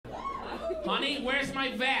Honey, where's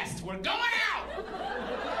my vest? We're going out!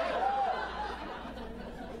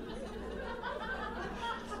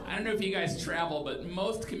 I don't know if you guys travel, but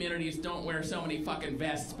most communities don't wear so many fucking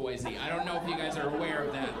vests, Boise. I don't know if you guys are aware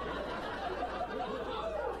of that.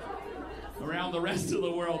 Around the rest of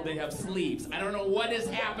the world, they have sleeves. I don't know what is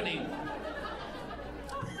happening.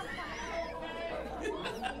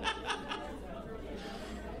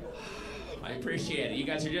 I appreciate it. You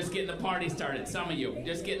guys are just getting the party started. Some of you,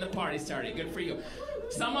 just getting the party started. Good for you.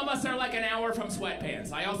 Some of us are like an hour from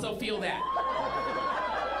sweatpants. I also feel that.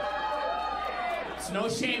 There's no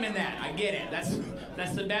shame in that. I get it.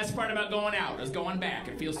 That's the best part about going out, is going back.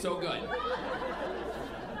 It feels so good.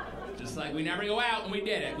 Just like we never go out, and we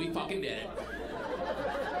did it. We fucking did it.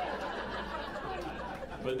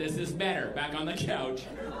 But this is better. Back on the couch.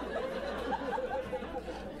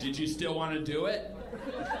 Did you still want to do it?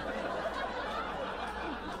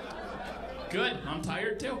 Good. I'm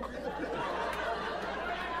tired too.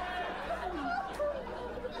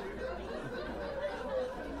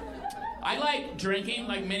 I like drinking,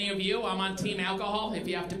 like many of you. I'm on team alcohol, if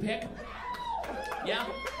you have to pick. Yeah?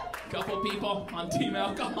 Couple people on team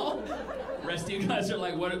alcohol. Rest of you guys are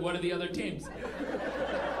like, what are the other teams?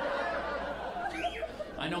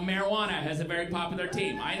 I know marijuana has a very popular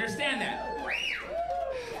team. I understand that.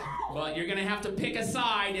 But you're gonna have to pick a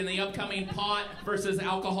side in the upcoming pot versus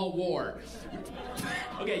alcohol war.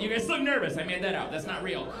 Okay, you guys look nervous. I made that up. That's not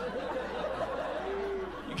real.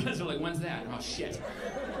 You guys are like, when's that? Oh, shit.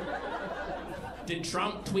 Did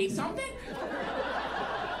Trump tweet something?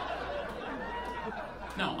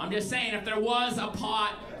 No, I'm just saying, if there was a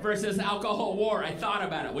pot versus alcohol war, I thought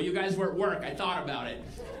about it. Well, you guys were at work. I thought about it.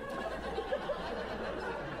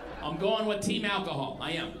 I'm going with team alcohol.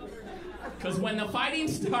 I am. Because when the fighting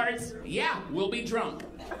starts, yeah, we'll be drunk.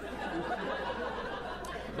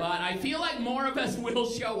 But I feel like more of us will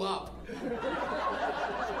show up.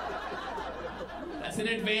 That's an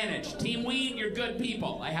advantage. Team weed, you're good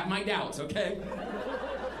people. I have my doubts, okay?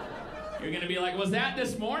 You're gonna be like, was that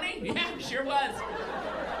this morning? Yeah, sure was.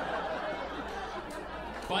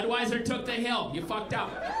 Budweiser took the hill. You fucked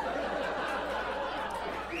up.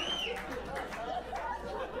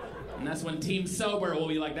 And that's when team sober will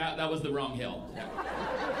be like, that was the wrong hill.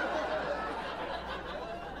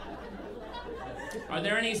 Are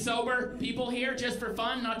there any sober people here, just for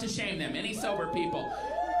fun? Not to shame them. Any sober people?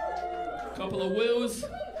 A couple of woos.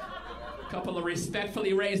 A couple of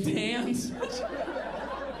respectfully raised hands.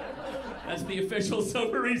 That's the official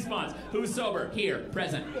sober response. Who's sober? Here,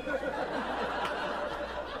 present.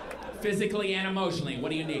 Physically and emotionally,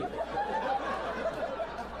 what do you need?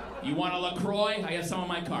 You want a LaCroix? I have some in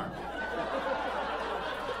my car.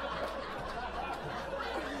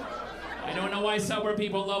 I don't know why sober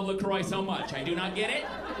people love LaCroix so much. I do not get it.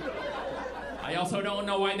 I also don't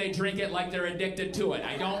know why they drink it like they're addicted to it.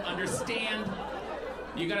 I don't understand.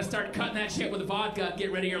 You gotta start cutting that shit with vodka,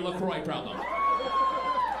 get rid of your LaCroix problem.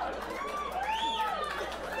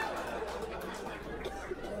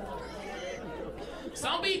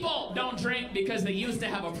 Some people don't drink because they used to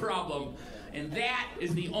have a problem, and that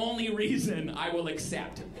is the only reason I will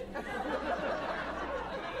accept.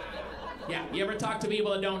 Yeah, you ever talk to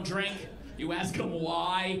people that don't drink? You ask them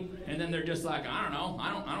why, and then they're just like, I don't know,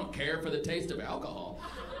 I don't care for the taste of alcohol.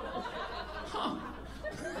 Huh.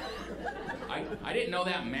 I didn't know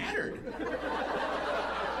that mattered.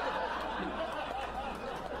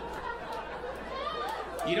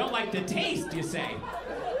 You don't like the taste, you say.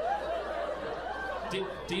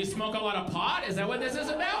 Do you smoke a lot of pot? Is that what this is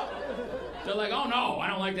about? They're like, oh no, I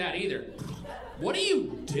don't like that either. What do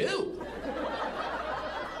you do?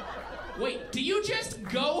 Wait, do you just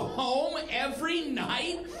go home every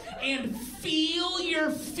night and feel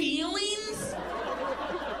your feelings?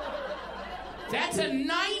 That's a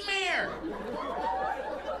nightmare.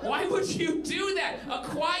 Why would you do that?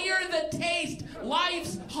 Acquire the taste.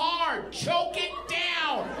 Life's hard. Choke it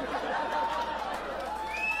down.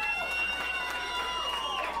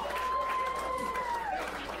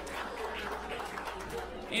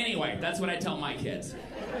 Anyway, that's what I tell my kids.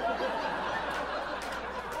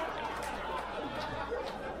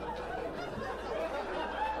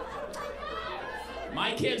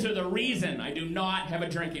 My kids are the reason I do not have a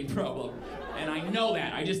drinking problem. And I know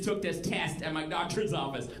that. I just took this test at my doctor's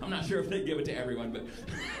office. I'm not sure if they give it to everyone, but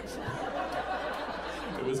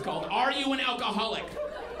it was called, Are You an Alcoholic?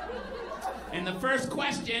 And the first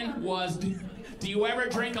question was, do you ever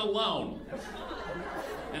drink alone?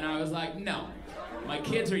 And I was like, no. My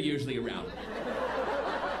kids are usually around.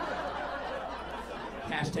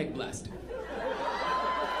 Hashtag blessed.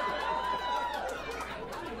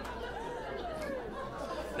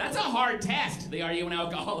 That's a hard test, the Are You an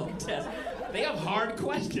Alcoholic test. They have hard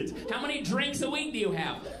questions. How many drinks a week do you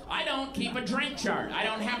have? I don't keep a drink chart. I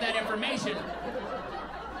don't have that information.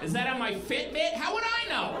 Is that on my Fitbit? How would I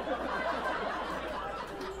know?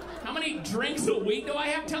 How many drinks a week do I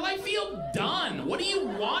have till I feel done? What do you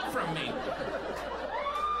want from me?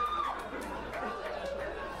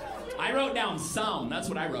 I wrote down some. That's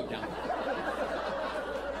what I wrote down.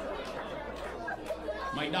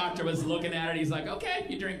 My doctor was looking at it. He's like, okay,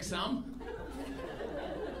 you drink some.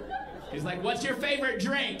 He's like, what's your favorite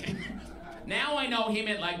drink? Now I know he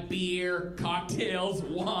meant like beer, cocktails,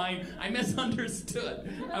 wine. I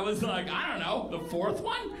misunderstood. I was like, I don't know, the fourth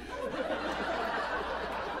one?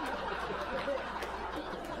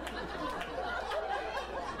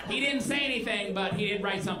 He didn't say anything, but he did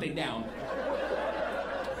write something down.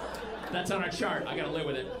 That's on a chart. I gotta live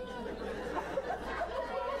with it.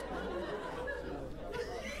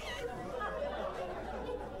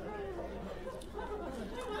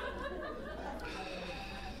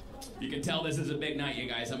 You can tell this is a big night, you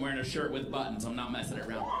guys. I'm wearing a shirt with buttons. I'm not messing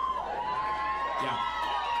around. Yeah.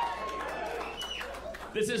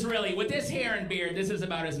 This is really, with this hair and beard, this is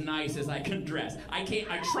about as nice as I can dress. I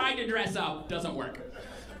tried to dress up, doesn't work.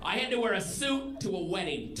 I had to wear a suit to a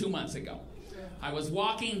wedding 2 months ago. I was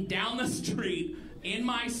walking down the street in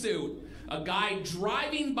my suit. A guy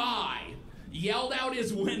driving by yelled out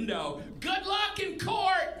his window, "Good luck in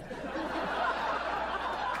court!"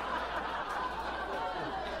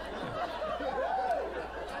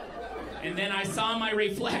 And then I saw my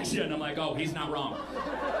reflection. I'm like, oh, he's not wrong.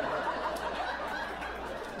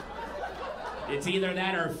 It's either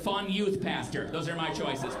that or fun youth pastor. Those are my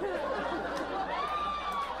choices.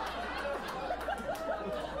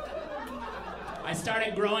 I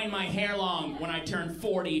started growing my hair long when I turned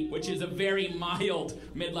 40, which is a very mild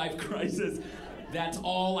midlife crisis. That's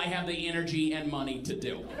all I have the energy and money to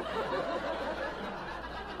do.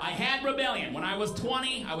 I had rebellion. When I was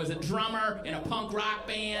 20, I was a drummer in a punk rock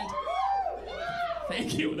band.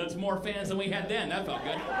 Thank you. That's more fans than we had then. That felt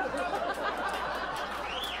good.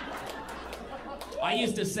 I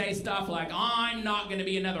used to say stuff like, I'm not going to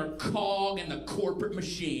be another cog in the corporate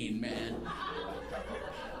machine, man.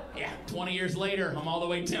 Yeah, 20 years later, I'm all the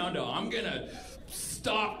way down to, I'm going to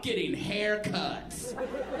stop getting haircuts.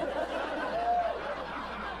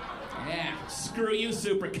 Yeah, screw you,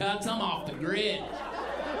 Supercuts. I'm off the grid.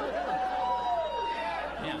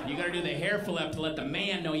 Yeah, you got to do the hair flip to let the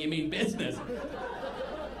man know you mean business.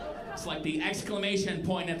 It's like the exclamation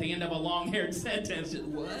point at the end of a long-haired sentence.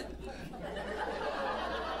 What?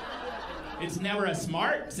 It's never a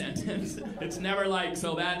smart sentence. It's never like,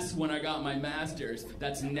 so that's when I got my master's.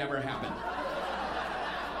 That's never happened.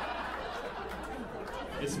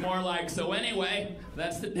 It's more like, so anyway,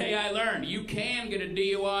 that's the day I learned. You can get a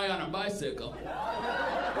DUI on a bicycle.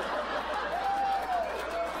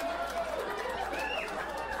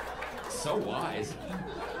 So wise.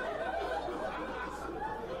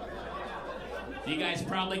 You guys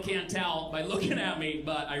probably can't tell by looking at me,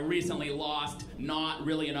 but I recently lost not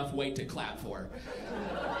really enough weight to clap for.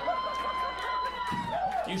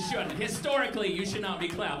 You shouldn't. Historically, you should not be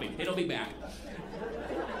clapping. It'll be back.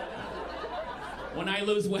 When I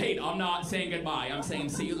lose weight, I'm not saying goodbye. I'm saying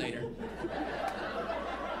see you later.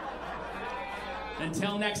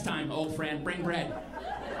 Until next time, old friend, bring bread.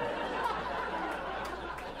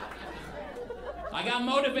 I got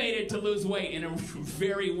motivated to lose weight in a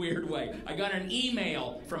very weird way. I got an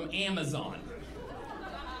email from Amazon.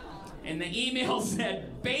 And the email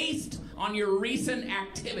said, based on your recent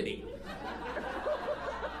activity,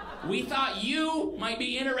 we thought you might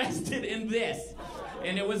be interested in this.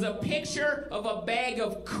 And it was a picture of a bag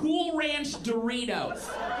of Cool Ranch Doritos.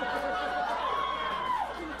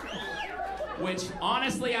 Which,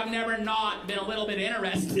 honestly, I've never not been a little bit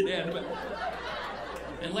interested in. But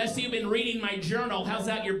unless you've been reading my journal, how's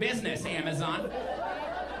that your business, Amazon?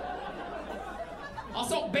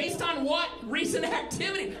 Also, based on what recent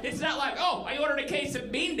activity? It's not like, oh, I ordered a case of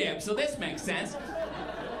bean dip, so this makes sense.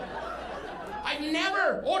 I've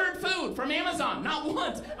never ordered food from Amazon, not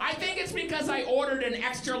once. I think it's because I ordered an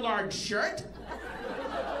extra large shirt.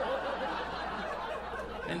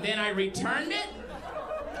 And then I returned it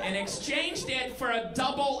and exchanged it for a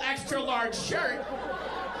double extra large shirt.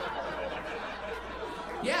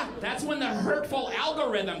 Yeah, that's when the hurtful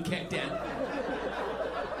algorithm kicked in.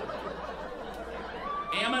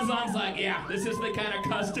 Amazon's like, yeah, this is the kind of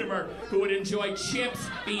customer who would enjoy chips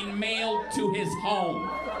being mailed to his home.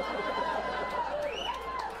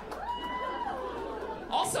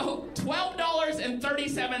 Also,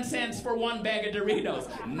 $12.37 for one bag of Doritos.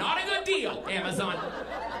 Not a good deal, Amazon.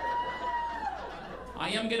 I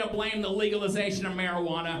am going to blame the legalization of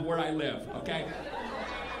marijuana where I live, okay?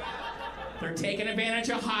 They're taking advantage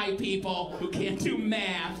of high people who can't do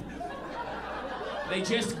math. They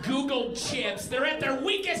just Googled chips. They're at their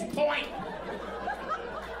weakest point.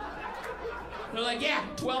 They're like, yeah,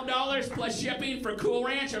 $12 plus shipping for Cool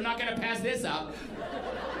Ranch. I'm not going to pass this up.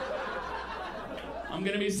 I'm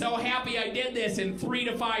going to be so happy I did this in 3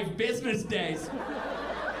 to 5 business days.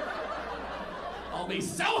 I'll be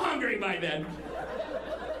so hungry by then.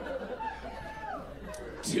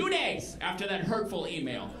 2 days after that hurtful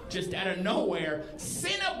email, just out of nowhere,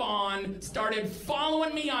 Cinnabon started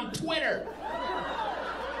following me on Twitter.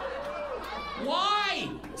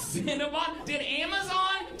 Why? Cinnabon? Did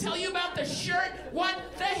Amazon tell you about the shirt? What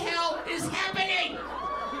the hell is happening?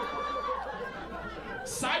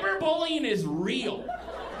 Cyberbullying is real.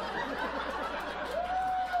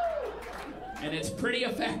 And it's pretty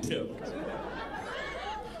effective.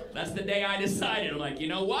 That's the day I decided, I'm like, you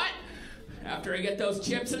know what? After I get those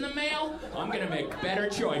chips in the mail, I'm gonna make better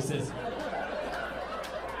choices.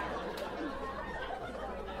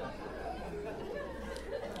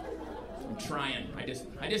 I'm trying.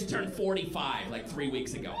 I just turned 45 like 3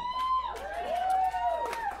 weeks ago.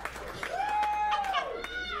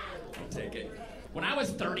 I'll take it. When I was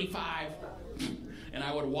 35, and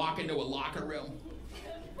I would walk into a locker room,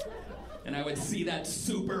 and I would see that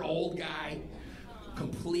super old guy,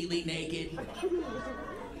 completely naked,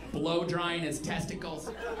 blow drying his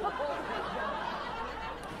testicles.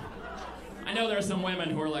 I know there are some women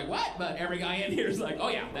who are like, what? But every guy in here is like, oh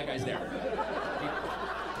yeah, that guy's there.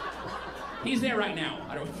 He's there right now.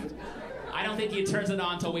 I don't think he turns it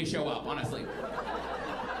on until we show up, honestly.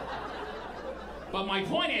 But my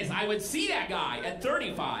point is, I would see that guy at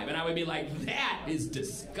 35, and I would be like, that is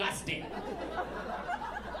disgusting.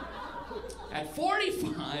 At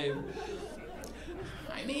 45,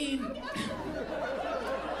 I mean,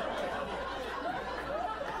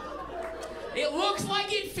 it looks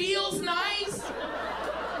like it feels nice.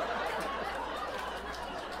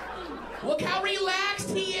 Look how relaxed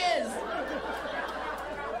he is.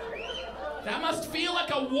 That must feel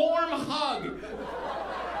like a warm hug.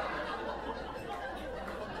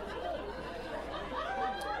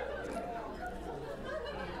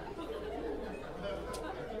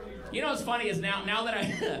 You know what's funny is now that I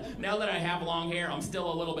have long hair, I'm still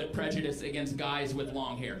a little bit prejudiced against guys with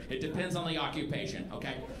long hair. It depends on the occupation,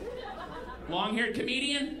 okay? Long-haired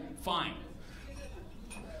comedian, fine.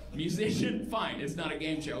 Musician, fine. It's not a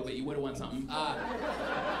game show, but you would have won something.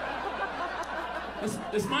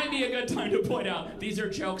 This might be a good time to point out, these are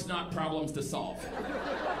jokes, not problems to solve.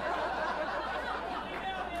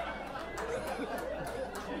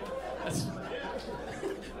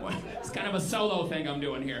 It's kind of a solo thing I'm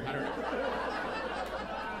doing here. I don't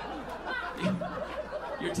know.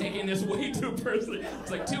 You're taking this way too personally.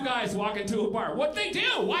 It's like 2 guys walk into a bar. What'd they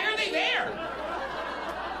do? Why are they there?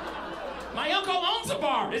 My uncle owns a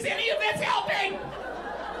bar. Is any of this helping?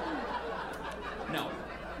 No.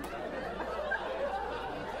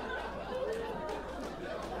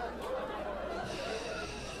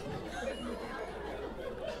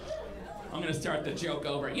 I'm gonna start the joke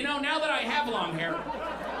over. You know, now that I have long hair,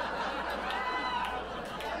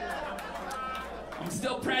 I'm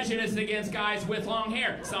still prejudiced against guys with long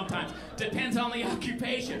hair sometimes. Depends on the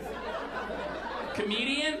occupation.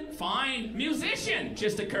 Comedian, fine. Musician,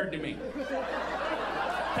 just occurred to me.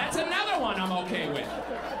 That's another one I'm okay with.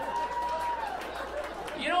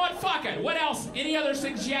 You know what? Fuck it. What else? Any other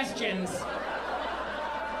suggestions?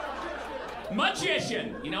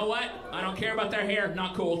 Magician. You know what? I don't care about their hair.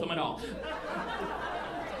 Not cool with them at all.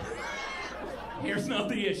 Here's not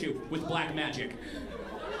the issue with black magic.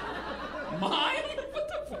 Mime? What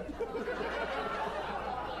the fuck?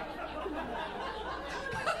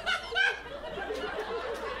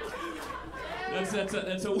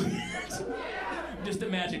 That's a weird. Just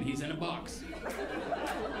imagine he's in a box.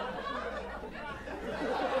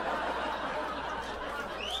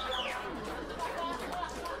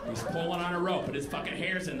 He's pulling on a rope, but his fucking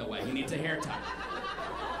hair's in the way. He needs a hair tie.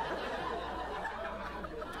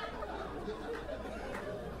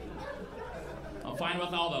 I'm fine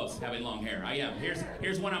with all those, having long hair. I am.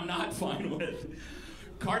 Here's one I'm not fine with.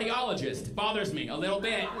 Cardiologist. Bothers me a little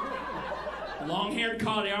bit. Long-haired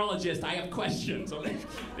cardiologist, I have questions.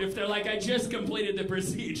 If they're like, I just completed the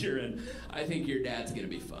procedure and I think your dad's gonna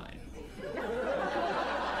be fine.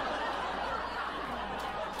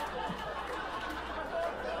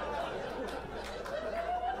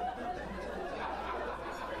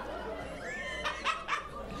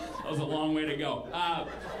 That was a long way to go.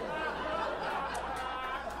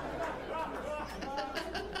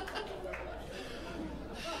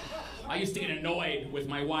 I used to get annoyed with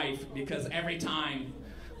my wife because every time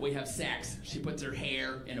we have sex, she puts her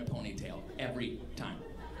hair in a ponytail. Every time.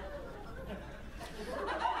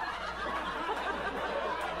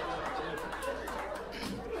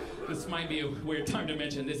 This might be a weird time to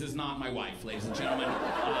mention, this is not my wife, ladies and gentlemen.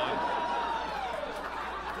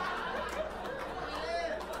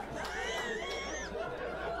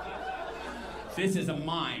 This is a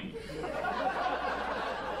mime.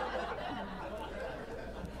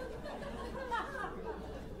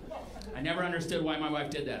 I never understood why my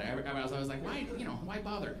wife did that. I was like, why, why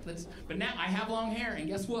bother? But now I have long hair, and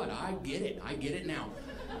guess what? I get it. I get it now.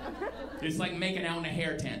 It's like making out in a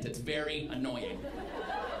hair tent. It's very annoying.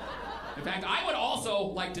 In fact, I would also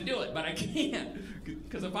like to do it, but I can't.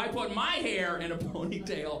 Because if I put my hair in a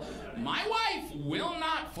ponytail, my wife will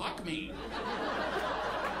not fuck me.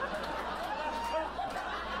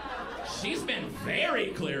 She's been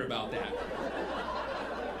very clear about that.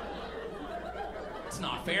 It's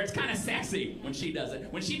not fair. It's kind of sexy when she does it.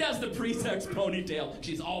 When she does the pre-sex ponytail,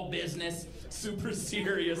 she's all business, super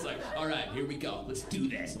serious, like, all right, here we go. Let's do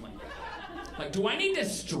this. I'm like, do I need to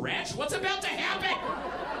stretch? What's about to happen?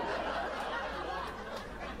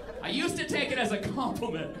 I used to take it as a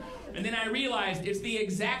compliment, and then I realized it's the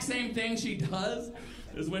exact same thing she does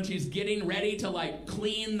as when she's getting ready to, like,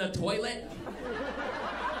 clean the toilet.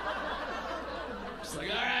 She's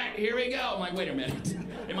like, all right, here we go. I'm like, wait a minute.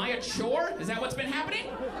 Am I a chore? Is that what's been happening?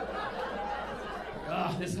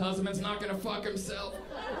 Ugh, this husband's not gonna fuck himself.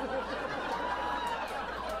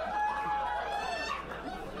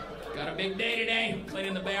 Got a big day today.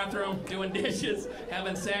 Cleaning the bathroom, doing dishes,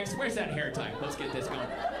 having sex. Where's that hair tie? Let's get this going.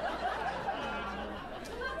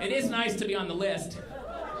 It is nice to be on the list.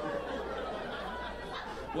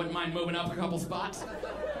 Wouldn't mind moving up a couple spots.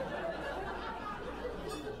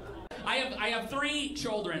 I have 3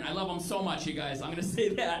 children. I love them so much, you guys. I'm going to say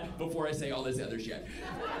that before I say all this other shit.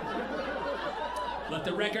 Let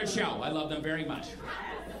the record show. I love them very much.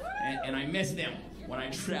 And I miss them when I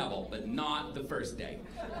travel, but not the first day.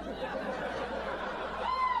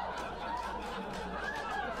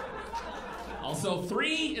 Also,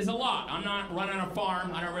 3 is a lot. I'm not running a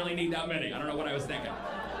farm. I don't really need that many. I don't know what I was thinking.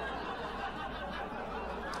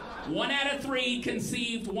 1 out of 3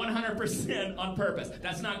 conceived 100% on purpose.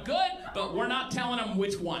 That's not good, but we're not telling them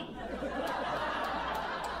which one.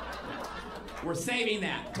 We're saving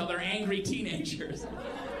that till they're angry teenagers.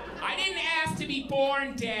 I didn't ask to be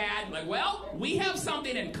born, Dad. Like, well, we have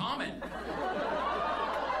something in common.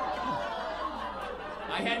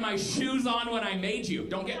 I had my shoes on when I made you.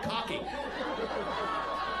 Don't get cocky.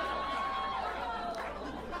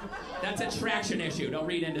 That's a traction issue. Don't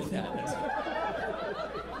read into that.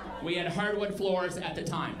 We had hardwood floors at the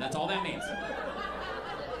time. That's all that means.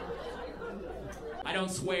 I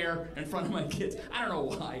don't swear in front of my kids. I don't know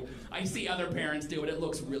why. I see other parents do it. It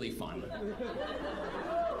looks really fun.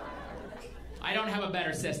 I don't have a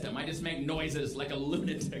better system. I just make noises like a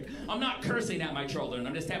lunatic. I'm not cursing at my children.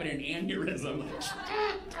 I'm just having an aneurysm.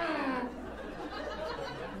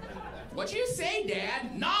 What'd you say,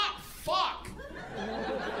 Dad? Not fuck.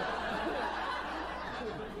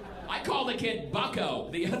 I called a kid Bucko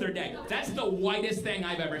the other day. That's the whitest thing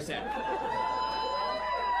I've ever said.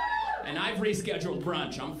 And I've rescheduled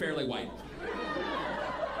brunch. I'm fairly white.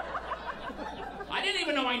 I didn't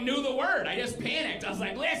even know I knew the word. I just panicked. I was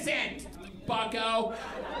like, listen, Bucko.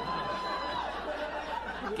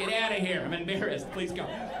 Get out of here. I'm embarrassed. Please go.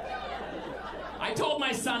 I told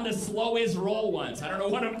my son to slow his roll once. I don't know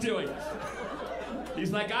what I'm doing.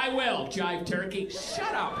 He's like, I will, jive turkey.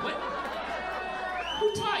 Shut up. What?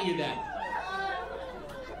 Who taught you that?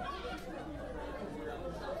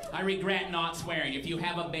 I regret not swearing. If you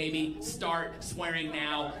have a baby, start swearing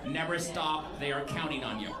now. Never stop. They are counting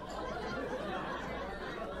on you.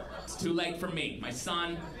 It's too late for me. My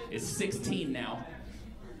son is 16 now.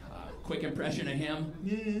 Quick impression of him.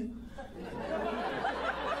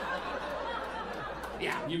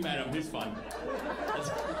 Yeah, you met him. He's fun.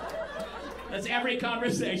 That's every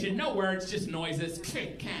conversation. No words, just noises.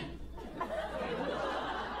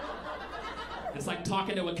 It's like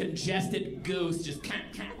talking to a congested goose, just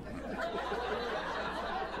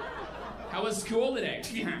How was school today?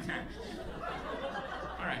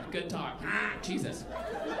 All right, good talk. Jesus.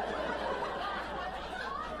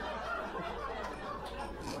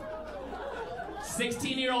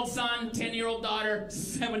 "16-year-old son, 10-year-old daughter,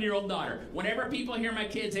 7-year-old daughter." Whenever people hear my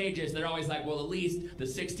kids' ages, they're always like, well, at least the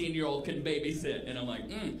 16-year-old can babysit. And I'm like,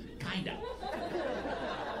 kinda.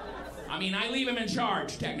 I mean, I leave him in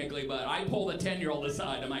charge, technically, but I pull the 10-year-old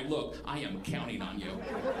aside. I'm like, look, I am counting on you.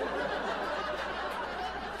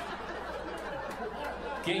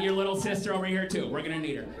 Get your little sister over here, too. We're gonna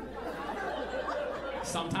need her.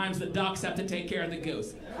 Sometimes the ducks have to take care of the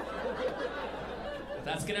goose.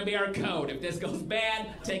 That's gonna be our code. If this goes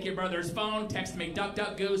bad, take your brother's phone, text me duck,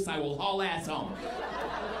 duck, goose, I will haul ass home.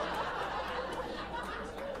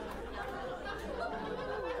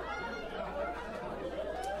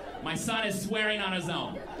 My son is swearing on his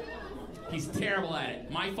own. He's terrible at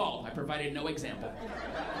it. My fault. I provided no example.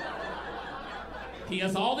 He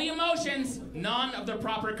has all the emotions, none of the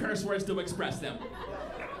proper curse words to express them.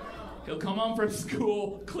 He'll come home from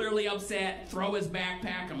school, clearly upset, throw his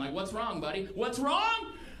backpack. I'm like, what's wrong, buddy? What's wrong?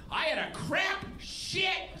 I had a crap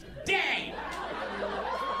shit day.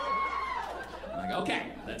 I'm like,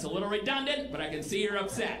 okay, that's a little redundant, but I can see you're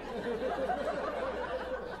upset.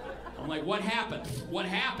 I'm like, what happened? What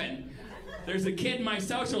happened? There's a kid in my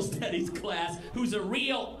social studies class who's a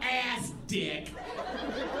real ass dick.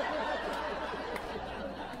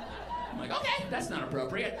 I'm like, okay, that's not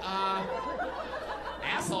appropriate.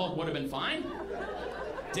 Asshole would have been fine.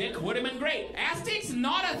 Dick would have been great. Ass dick's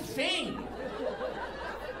not a thing.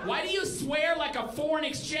 Why do you swear like a foreign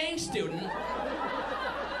exchange student?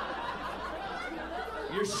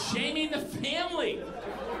 You're shaming the family,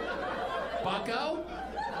 bucko.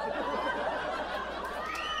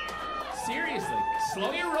 Seriously,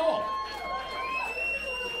 slow your roll.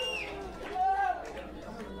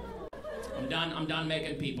 I'm done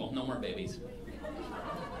making people. No more babies.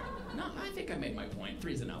 No, I think I made my point.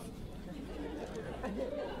 3's enough.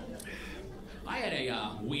 I had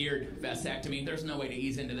a weird vasectomy. There's no way to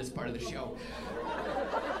ease into this part of the show.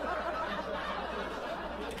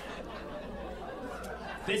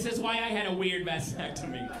 This is why I had a weird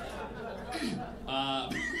vasectomy.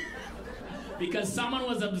 Because someone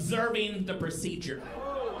was observing the procedure.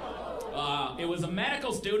 It was a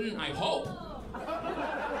medical student, I hope.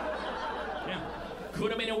 Yeah. Could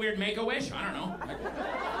have been a weird Make-A-Wish. I don't know.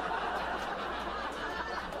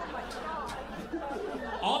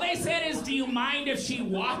 All they said is, do you mind if she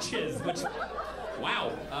watches? Which,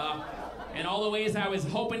 wow. In all the ways I was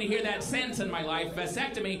hoping to hear that sentence in my life,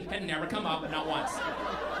 vasectomy had never come up, not once.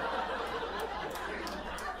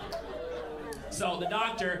 So the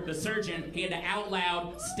doctor, the surgeon, he had to out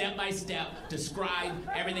loud, step by step, describe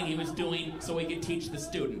everything he was doing so he could teach the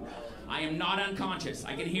student. I am not unconscious.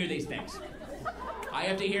 I can hear these things. I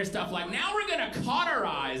have to hear stuff like, now we're gonna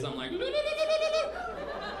cauterize. I'm like,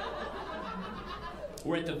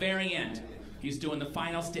 we're at the very end. He's doing the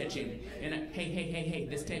final stitching. And hey,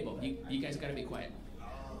 this table, you guys gotta be quiet.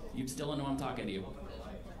 You still don't know I'm talking to you.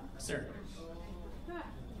 Sir.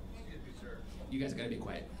 You guys gotta be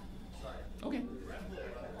quiet. Okay.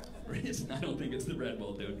 I don't think it's the Red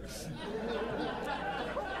Bull, dude.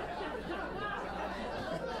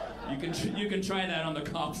 You can try that on the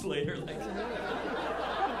cops later. Like.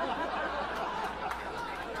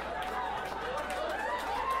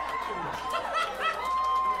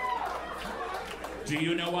 Do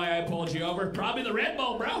you know why I pulled you over? Probably the Red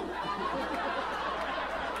Bull, bro.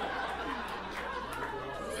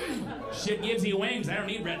 Shit gives you wings. I don't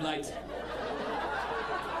need red lights.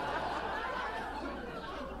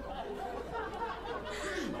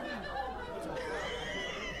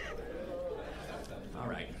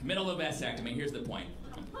 Middle of vasectomy, here's the point.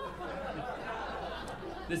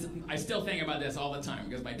 I still think about this all the time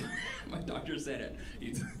because my doctor said it.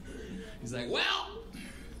 He's like, well,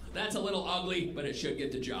 that's a little ugly, but it should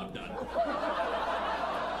get the job done.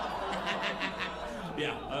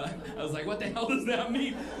 Yeah, I was like, what the hell does that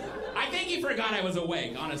mean? I think he forgot I was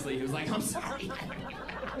awake, honestly. He was like, I'm sorry.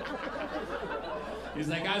 He's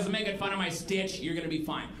like, I was making fun of my stitch, you're gonna be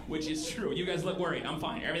fine, which is true. You guys look worried, I'm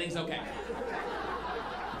fine, everything's okay.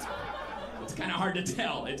 It's kind of hard to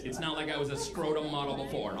tell. It's not like I was a scrotum model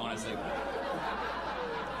before, honestly.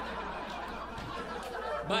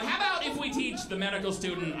 But how about if we teach the medical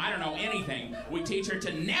student, I don't know, anything, we teach her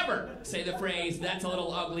to never say the phrase, that's a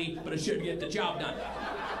little ugly, but it should get the job done.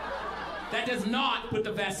 That does not put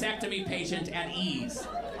the vasectomy patient at ease.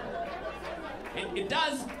 It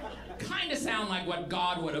does kind of sound like what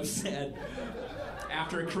God would have said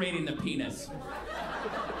after creating the penis.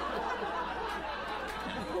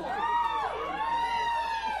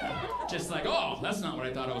 Just like, oh, that's not what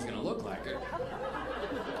I thought I was gonna look like.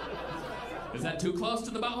 Is that too close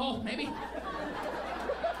to the butthole? Maybe?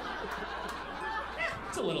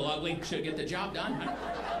 It's a little ugly. Should get the job done.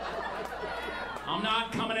 I'm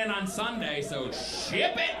not coming in on Sunday, so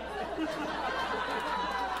ship it!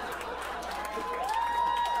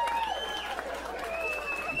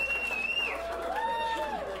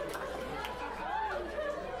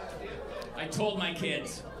 I told my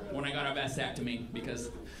kids when I got a vasectomy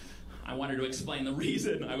because I wanted to explain the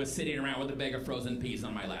reason I was sitting around with a bag of frozen peas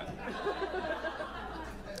on my lap.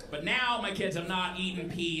 But now my kids have not eaten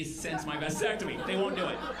peas since my vasectomy. They won't do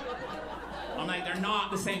it. I'm like, they're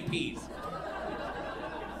not the same peas.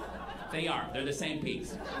 They are. They're the same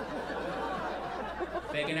peas.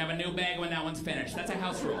 They can have a new bag when that one's finished. That's a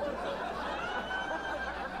house rule.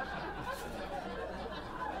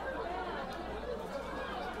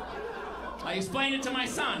 I explained it to my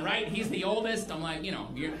son, right? He's the oldest. I'm like, you know,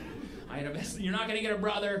 you're not going to get a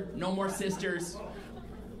brother. No more sisters.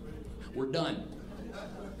 We're done.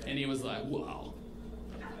 And he was like, well,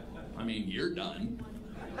 I mean, you're done.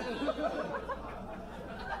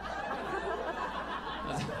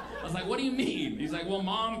 I was like, what do you mean? He's like, well,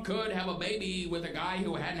 Mom could have a baby with a guy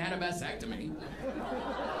who hadn't had a vasectomy.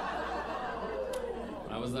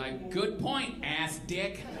 I was like, good point, ass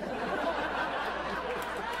dick.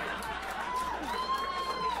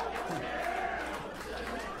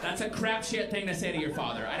 That's a crapshit thing to say to your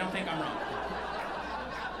father. I don't think I'm wrong.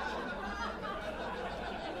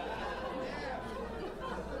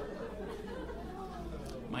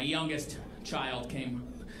 My youngest child came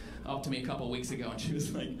up to me a couple weeks ago and she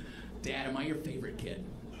was like, Dad, am I your favorite kid?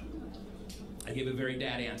 I gave a very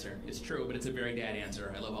dad answer. It's true, but it's a very dad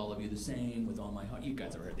answer. I love all of you the same with all my heart. You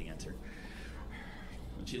guys have heard the answer.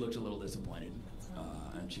 And she looked a little disappointed.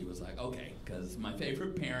 And she was like, okay, because my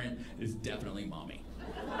favorite parent is definitely Mommy.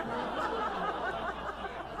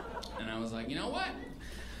 And I was like, you know what?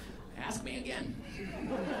 Ask me again.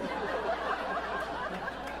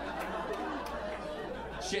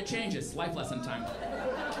 Shit changes. Life lesson time.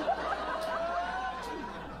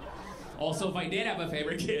 Also, if I did have a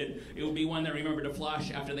favorite kid, it would be one that remembered to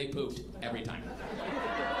flush after they pooped every time.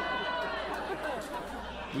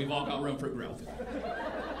 We've all got room for growth.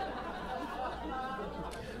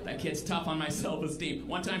 That kid's tough on my self-esteem.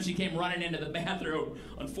 One time she came running into the bathroom,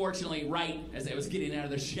 unfortunately, right as I was getting out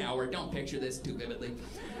of the shower. Don't picture this too vividly.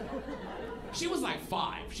 She was like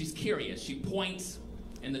 5. She's curious. She points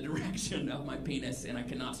in the direction of my penis, and I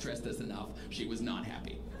cannot stress this enough. She was not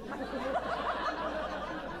happy.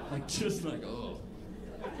 Like, just like, oh.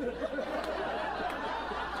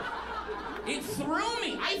 It threw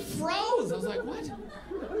me. I froze. I was like, what?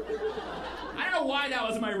 I don't know why that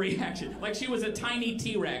was my reaction. Like she was a tiny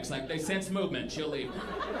T-Rex. Like, they sense movement. She'll leave.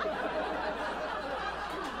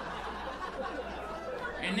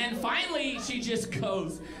 And then finally, she just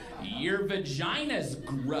goes, your vagina's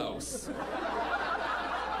gross.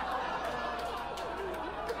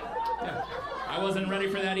 Yeah, I wasn't ready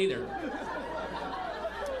for that either.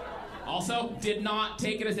 Also, did not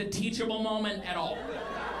take it as a teachable moment at all.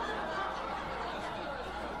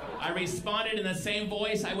 I responded in the same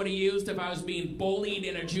voice I would have used if I was being bullied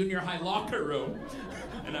in a junior high locker room.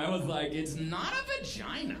 And I was like, it's not a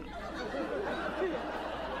vagina.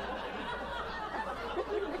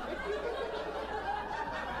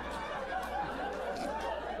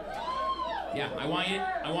 Yeah, I want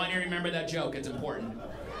you to remember that joke. It's important.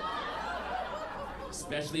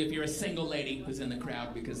 Especially if you're a single lady who's in the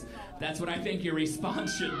crowd, because that's what I think your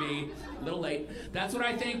response should be. A little late. That's what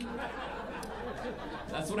I think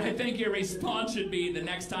your response should be the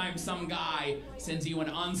next time some guy sends you an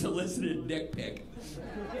unsolicited dick pic.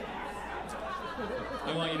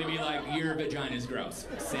 I want you to be like, your vagina's gross.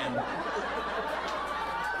 Send.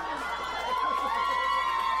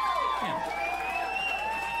 Yeah.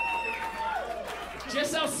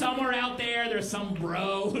 Just so somewhere out there's some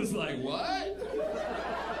bro who's like, what?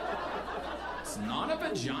 It's not a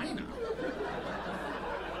vagina.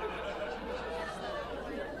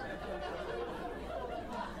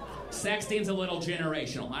 Sexting's a little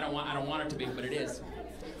generational. I don't want it to be, but it is.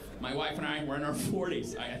 My wife and I, we're in our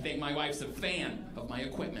 40s. I think my wife's a fan of my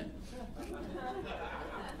equipment.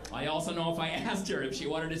 I also know if I asked her if she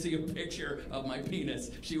wanted to see a picture of my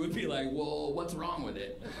penis, she would be like, well, what's wrong with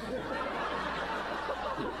it?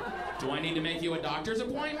 Do I need to make you a doctor's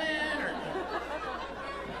appointment? Or...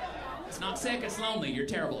 It's not sick, it's lonely. You're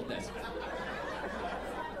terrible at this.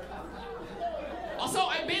 Also,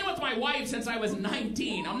 I've been with my wife since I was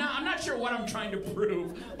 19. I'm not sure what I'm trying to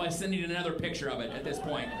prove by sending another picture of it at this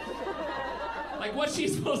point. Like, what's she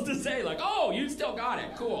supposed to say? Like, oh, you still got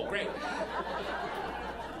it. Cool, great.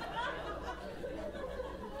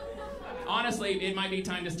 Honestly, it might be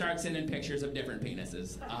time to start sending pictures of different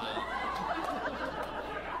penises.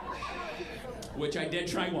 Which I did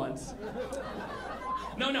try once.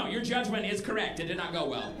 No, your judgment is correct. It did not go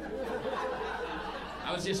well.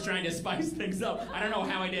 I was just trying to spice things up. I don't know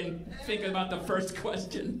how I didn't think about the first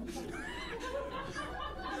question.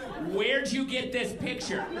 Where'd you get this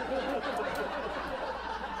picture?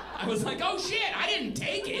 I was like, oh shit, I didn't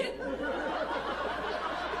take it.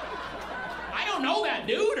 I don't know that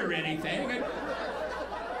dude or anything.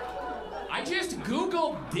 I I just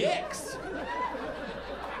Googled dicks.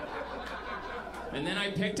 And then I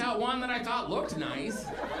picked out one that I thought looked nice.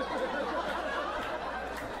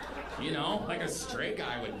 You know, like a straight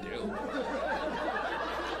guy would do.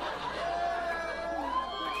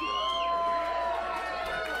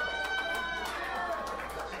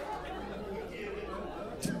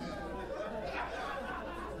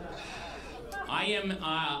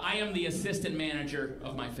 I am the assistant manager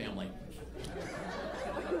of my family.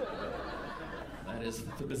 That is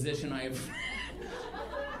the position I have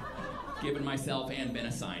given myself and been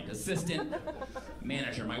assigned. Assistant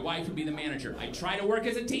manager. My wife would be the manager. I try to work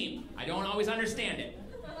as a team. I don't always understand it.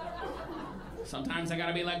 Sometimes I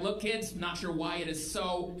gotta be like, look kids, not sure why it is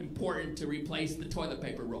so important to replace the toilet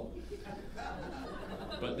paper roll.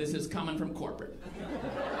 But this is coming from corporate.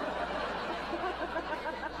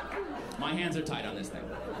 My hands are tied on this thing.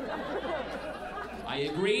 I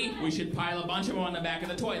agree, we should pile a bunch of them on the back of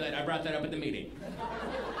the toilet. I brought that up at the meeting.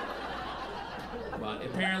 But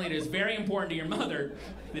apparently it is very important to your mother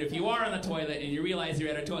that if you are on the toilet and you realize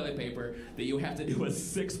you're out of toilet paper, that you have to do a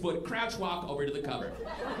 6-foot crouch walk over to the cupboard.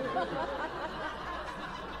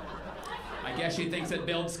 I guess she thinks it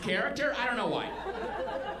builds character? I don't know why.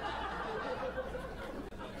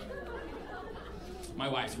 My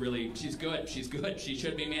wife's really, she's good. She's good. She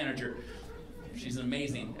should be manager. She's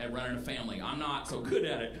amazing at running a family. I'm not so good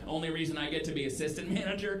at it. Only reason I get to be assistant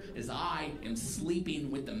manager is I am sleeping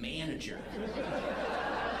with the manager.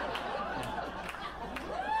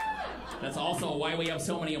 That's also why we have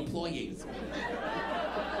so many employees.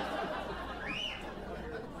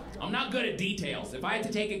 I'm not good at details. If I had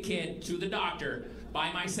to take a kid to the doctor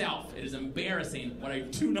by myself, it is embarrassing what I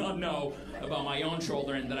do not know about my own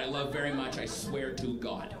children that I love very much, I swear to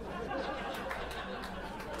God.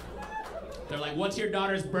 They're like, what's your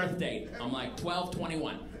daughter's birth date? I'm like,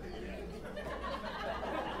 12/21.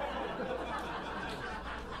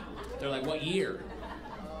 They're like, what year?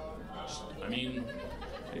 I mean,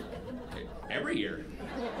 every year.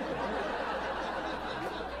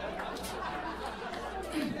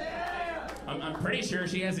 I'm pretty sure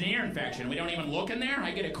she has an ear infection. We don't even look in there.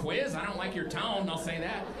 I get a quiz. I don't like your tone, I'll say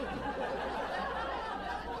that.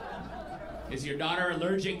 Is your daughter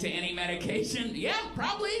allergic to any medication? Yeah,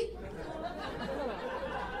 probably.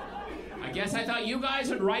 I guess I thought you guys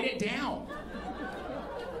would write it down.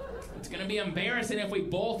 It's gonna be embarrassing if we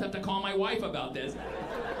both have to call my wife about this.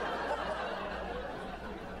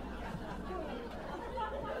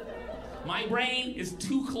 My brain is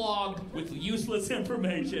too clogged with useless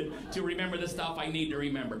information to remember the stuff I need to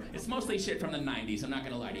remember. It's mostly shit from the 90s, I'm not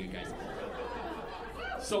gonna lie to you guys.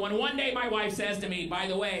 So when one day my wife says to me, by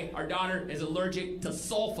the way, our daughter is allergic to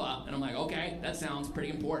sulfa, and I'm like, okay, that sounds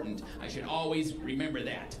pretty important. I should always remember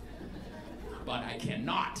that. But I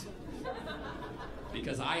cannot.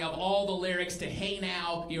 Because I have all the lyrics to Hey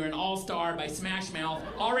Now, You're an All-Star by Smash Mouth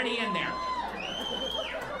already in there.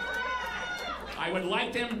 I would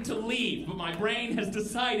like them to leave, but my brain has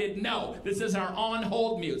decided, no, this is our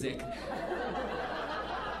on-hold music.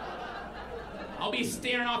 I'll be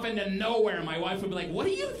staring off into nowhere, and my wife would be like, what are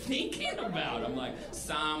you thinking about? I'm like,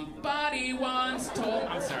 somebody once told...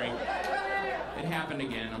 I'm sorry. It happened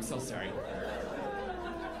again. I'm so sorry.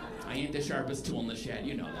 I ain't the sharpest tool in the shed.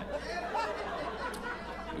 You know that.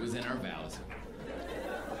 It was in our vows.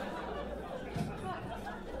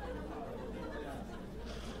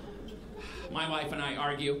 My wife and I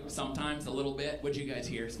argue sometimes a little bit. What'd you guys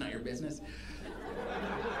hear? It's not your business.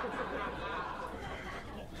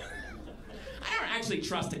 I don't actually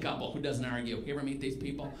trust a couple who doesn't argue. You ever meet these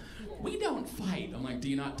people? We don't fight. I'm like, do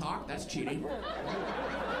you not talk? That's cheating.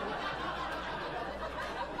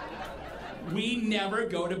 We never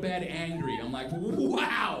go to bed angry. I'm like,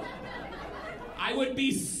 wow. I would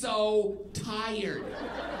be so tired.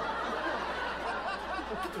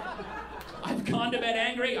 I've gone to bed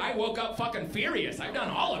angry. I woke up fucking furious. I've done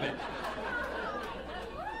all of it.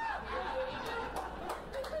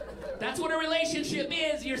 That's what a relationship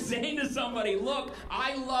is. You're saying to somebody, look,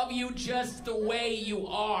 I love you just the way you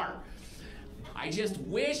are. I just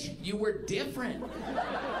wish you were different.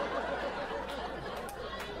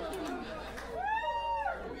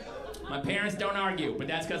 My parents don't argue, but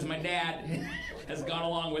that's because my dad has gone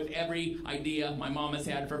along with every idea my mom has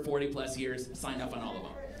had for 40 plus years, signed up on all of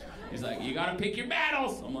them. He's like, you gotta pick your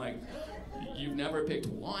battles. I'm like, you've never picked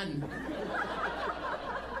one.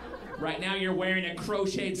 Right now you're wearing a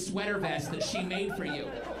crocheted sweater vest that she made for you.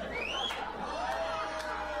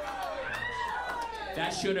 That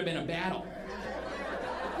should have been a battle.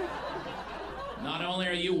 Not only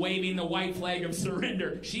are you waving the white flag of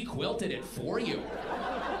surrender, she quilted it for you.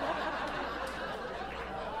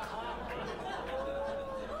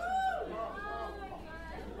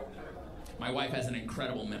 My wife has an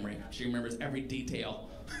incredible memory. She remembers every detail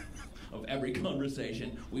of every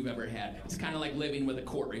conversation we've ever had. It's kind of like living with a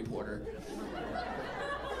court reporter.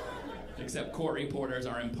 Except court reporters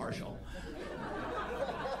are impartial.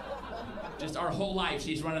 Just our whole life,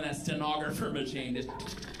 she's running that stenographer machine. Just...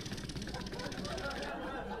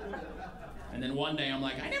 And then one day I'm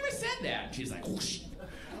like, I never said that. She's like, whoosh.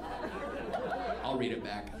 I'll read it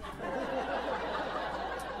back.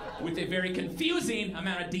 With a very confusing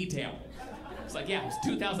amount of detail. It's like, yeah, it was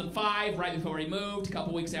 2005, right before we moved, a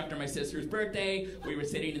couple weeks after my sister's birthday. We were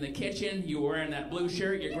sitting in the kitchen. You were wearing that blue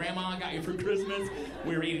shirt your grandma got you for Christmas.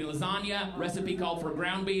 We were eating lasagna. Recipe called for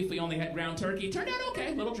ground beef. We only had ground turkey. Turned out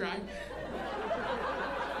okay, a little dry.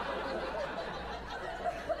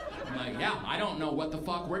 I'm like, yeah, I don't know what the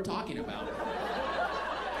fuck we're talking about.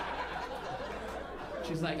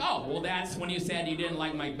 She's like, oh, well, that's when you said you didn't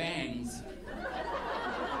like my bangs.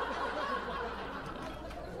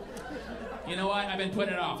 You know what? I've been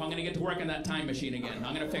putting it off. I'm going to get to work on that time machine again.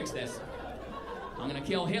 I'm going to fix this. I'm going to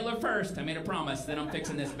kill Hitler first. I made a promise. Then I'm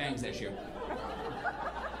fixing this bangs issue.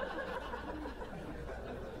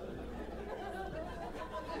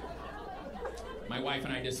 My wife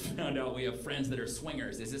and I just found out we have friends that are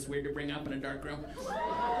swingers. Is this weird to bring up in a dark room?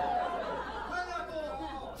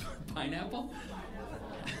 Pineapple?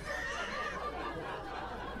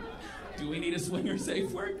 Do we need a swinger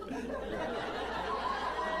safe word?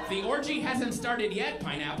 The orgy hasn't started yet,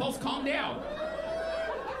 pineapples. Calm down.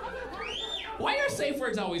 Why are safe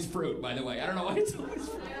words always fruit, by the way? I don't know why it's always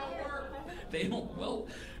fruit. They don't, well,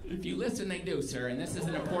 if you listen, they do, sir, and this is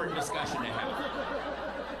an important discussion to have.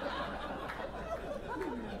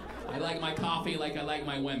 I like my coffee like I like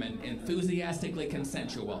my women, enthusiastically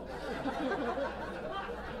consensual.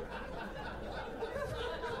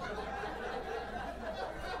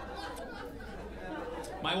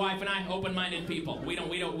 My wife and I, open-minded people. We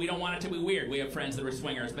don't want it to be weird. We have friends that are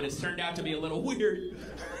swingers, but it's turned out to be a little weird.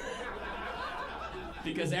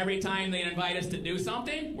 Because every time they invite us to do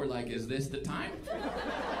something, we're like, is this the time?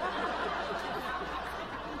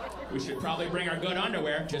 We should probably bring our good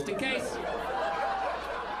underwear, just in case.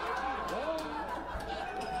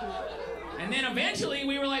 And then eventually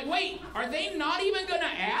we were like, wait, are they not even gonna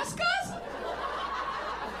ask us?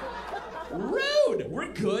 Rude!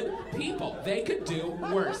 We're good people. They could do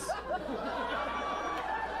worse.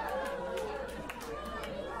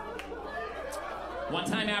 One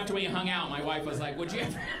time after we hung out, my wife was like, would you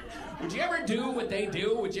ever do what they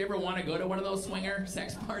do? Would you ever want to go to one of those swinger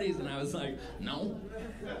sex parties? And I was like, no.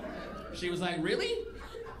 She was like, really?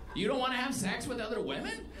 You don't want to have sex with other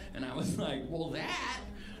women? And I was like, well, that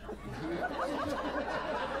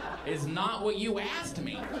is not what you asked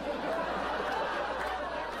me.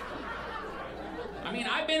 I mean,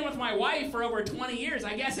 I've been with my wife for over 20 years.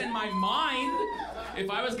 I guess in my mind, if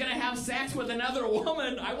I was gonna have sex with another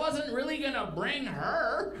woman, I wasn't really gonna bring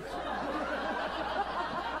her.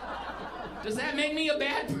 Does that make me a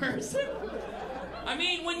bad person? I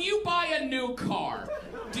mean, when you buy a new car,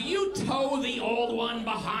 do you tow the old one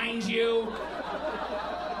behind you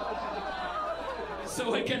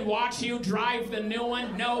so it can watch you drive the new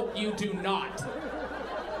one? No, you do not.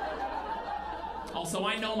 Also,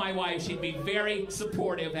 I know my wife, she'd be very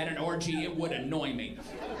supportive at an orgy. It would annoy me.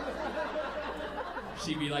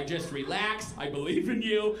 She'd be like, just relax, I believe in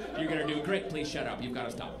you, you're gonna do great, please shut up, you've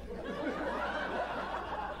gotta stop.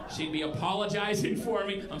 She'd be apologizing for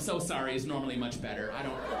me. I'm so sorry, it's normally much better.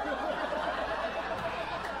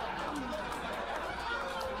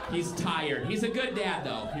 He's tired. He's a good dad,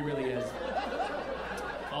 though, he really is.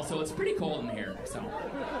 Also, it's pretty cold in here, so.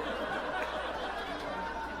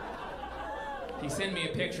 He sent me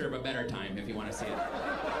a picture of a better time if you want to see it.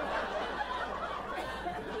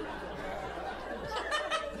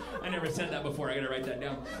 I never said that before. I gotta write that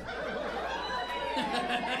down.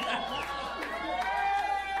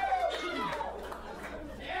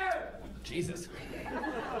 Jesus.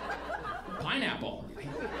 Pineapple.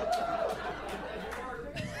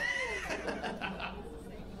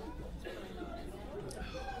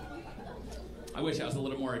 I wish I was a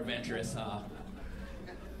little more adventurous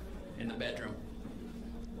in the bedroom.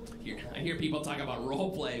 I hear people talk about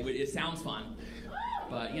role play. It sounds fun.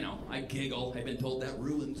 But, you know, I giggle. I've been told that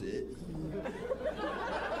ruins it.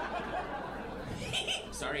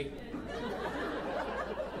 Sorry.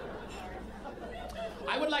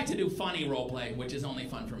 I would like to do funny role play, which is only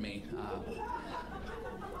fun for me.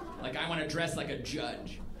 Like, I want to dress like a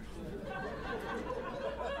judge.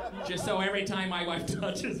 Just so every time my wife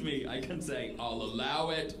touches me, I can say, I'll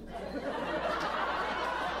allow it.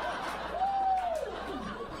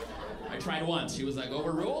 I tried once. She was like,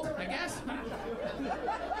 overruled, I guess?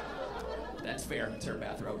 That's fair. It's her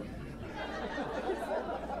bathrobe.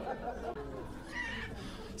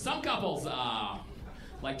 Some couples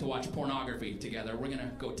like to watch pornography together. We're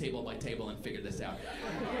gonna go table by table and figure this out.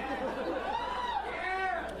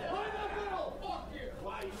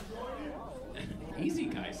 Easy,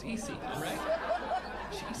 guys, easy, all right?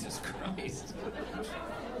 Jesus Christ.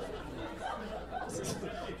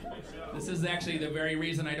 This is actually the very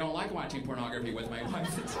reason I don't like watching pornography with my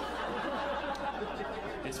wife.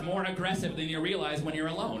 It's more aggressive than you realize when you're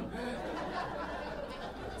alone.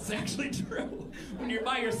 It's actually true. When you're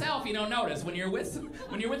by yourself, you don't notice. When you're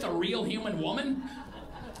with a real human woman,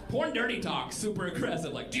 porn dirty talk, super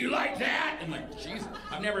aggressive. Like, do you like that? And like, jeez,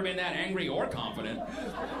 I've never been that angry or confident.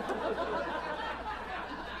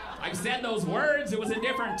 I've said those words. It was a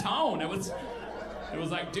different tone. It was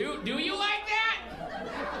like, do you like that?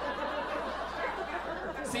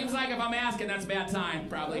 Seems like if I'm asking, that's a bad time,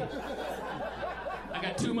 probably. I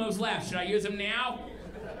got 2 moves left. Should I use them now?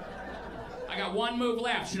 I got 1 move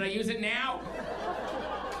left. Should I use it now?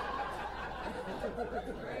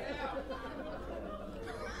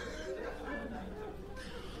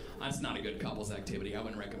 That's not a good couples activity. I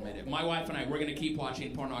wouldn't recommend it. My wife and I, we're going to keep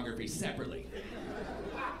watching pornography separately.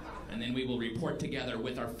 And then we will report together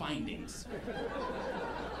with our findings.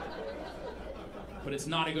 But it's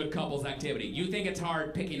not a good couples activity. You think it's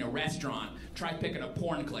hard picking a restaurant, try picking a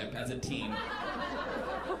porn clip as a team.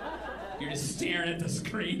 You're just staring at the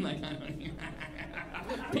screen like,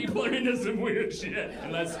 people are into some weird shit.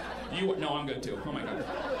 Unless you, no, I'm good too. Oh my God.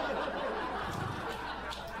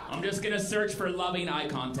 I'm just gonna search for loving eye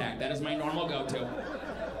contact. That is my normal go-to.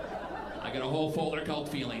 I got a whole folder called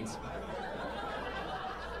feelings.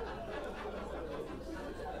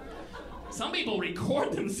 Some people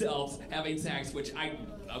record themselves having sex, which I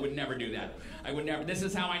would never do that. I would never. This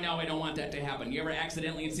is how I know I don't want that to happen. You ever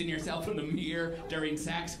accidentally seen yourself in the mirror during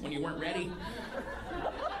sex when you weren't ready?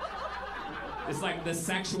 It's like the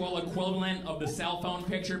sexual equivalent of the cell phone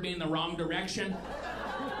picture being the wrong direction.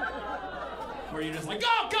 Where you're just like,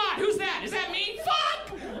 oh God, who's that? Is that me?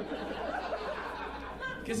 Fuck!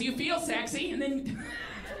 Because you feel sexy and then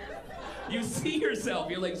you see yourself.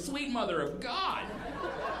 You're like, sweet mother of God.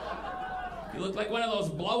 You look like one of those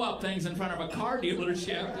blow-up things in front of a car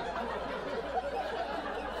dealership.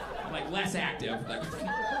 Like less active, like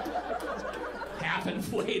half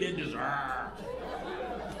inflated, just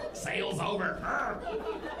sails over.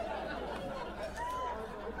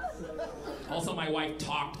 Also, my wife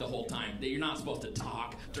talked the whole time. You're not supposed to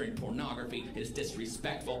talk during pornography. It's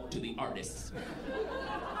disrespectful to the artists.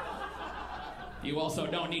 You also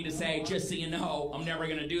don't need to say, just so you know, I'm never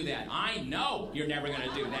gonna do that. I know you're never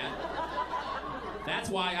gonna do that. That's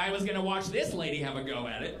why I was gonna watch this lady have a go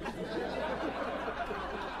at it.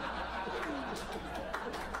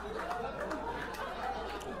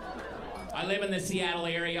 I live in the Seattle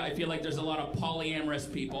area. I feel like there's a lot of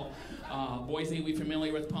polyamorous people. Boise, we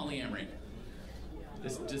familiar with polyamory?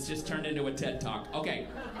 This just turned into a TED Talk. Okay.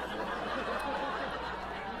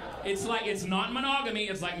 It's like, it's not monogamy,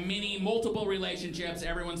 it's like multiple relationships.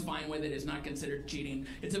 Everyone's fine with it. It's not considered cheating.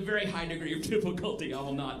 It's a very high degree of difficulty I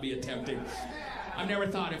will not be attempting. I've never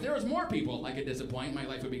thought if there was more people I could disappoint, my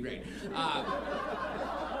life would be great.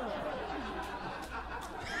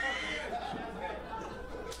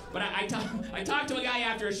 But I talked to a guy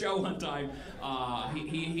after a show one time.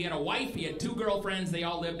 He had a wife, he had 2 girlfriends, they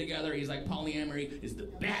all lived together. He's like, polyamory is the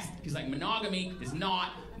best. He's like, monogamy is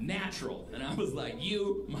not natural. And I was like,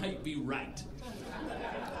 you might be right.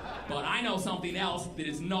 But I know something else that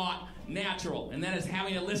is not natural, and that is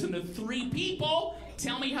having to listen to 3 people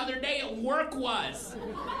tell me how their day at work was.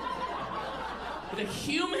 The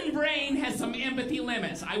human brain has some empathy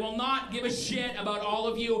limits. I will not give a shit about all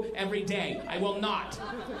of you every day. I will not.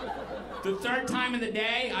 The 3rd time in the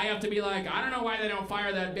day, I have to be like, I don't know why they don't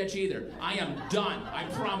fire that bitch either. I am done, I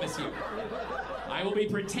promise you. I will be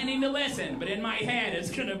pretending to listen, but in my head,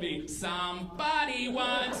 it's gonna be, somebody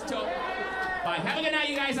wants to... Bye. Have a good night,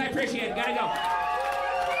 you guys. I appreciate it. Gotta go.